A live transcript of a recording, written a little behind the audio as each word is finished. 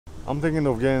I'm thinking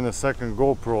of getting a second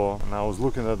GoPro, and I was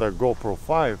looking at that GoPro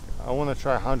 5. I want to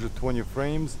try 120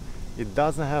 frames. It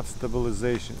doesn't have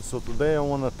stabilization, so today I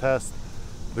want to test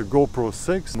the GoPro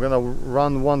 6. I'm gonna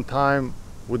run one time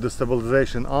with the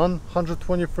stabilization on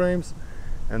 120 frames,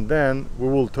 and then we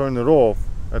will turn it off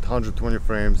at 120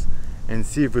 frames and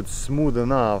see if it's smooth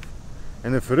enough.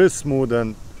 And if it is smooth,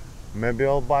 then maybe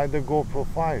I'll buy the GoPro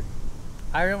 5.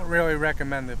 I don't really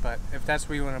recommend it, but if that's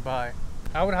what you want to buy,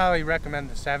 I would highly recommend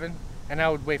the 7, and I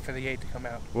would wait for the 8 to come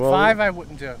out. Well, 5 I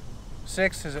wouldn't do.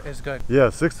 6 is good. Yeah,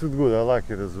 6 is good. I like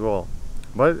it as well.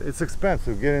 But it's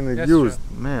expensive getting it That's used,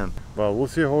 true. man. But we'll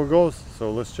see how it goes.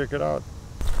 So let's check it out.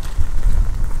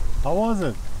 How was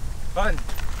it? Fun.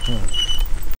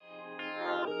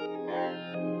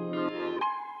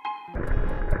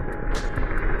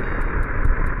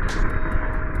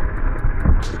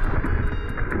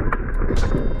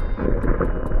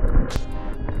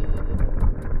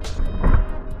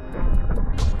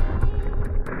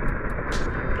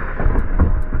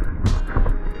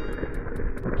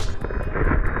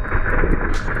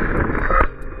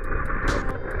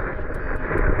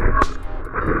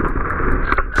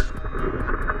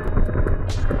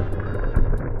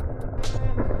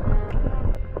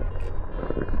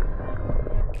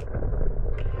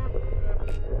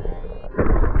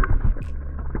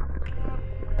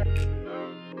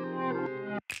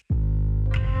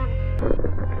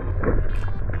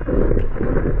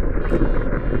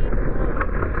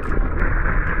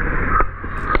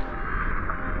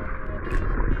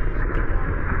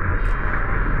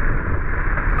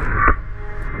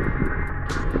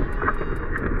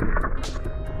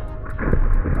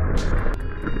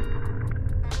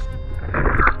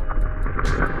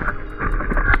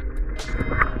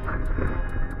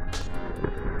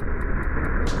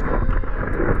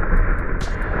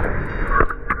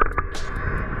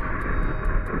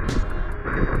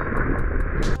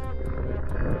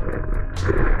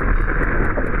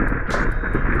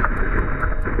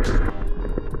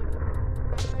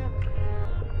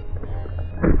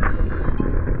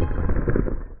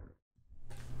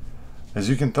 As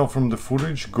you can tell from the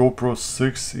footage, GoPro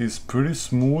 6 is pretty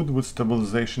smooth with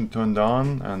stabilization turned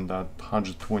on, and at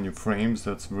 120 frames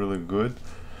that's really good.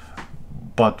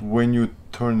 But when you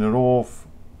turn it off,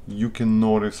 you can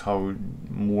notice how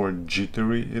more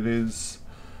jittery it is.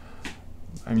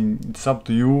 I mean, it's up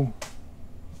to you.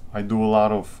 I do a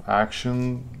lot of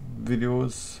action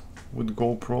videos with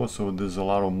GoPro, so there's a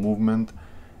lot of movement,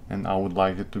 and I would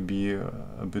like it to be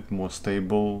a bit more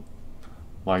stable,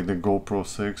 like the GoPro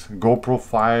 6. GoPro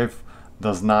 5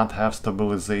 does not have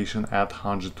stabilization at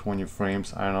 120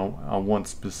 frames. I want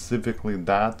specifically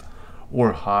that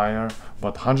or higher,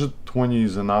 but 120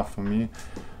 is enough for me.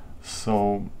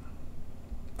 So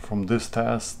from this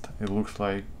test, it looks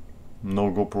like no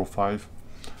GoPro 5.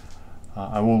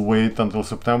 I will wait until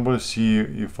September, see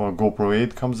if a GoPro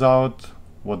 8 comes out,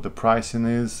 what the pricing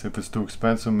is. If it's too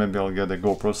expensive, maybe I'll get a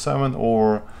GoPro 7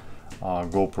 or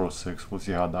GoPro 6. We'll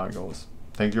see how that goes.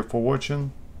 Thank you for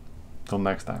watching. Till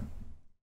next time.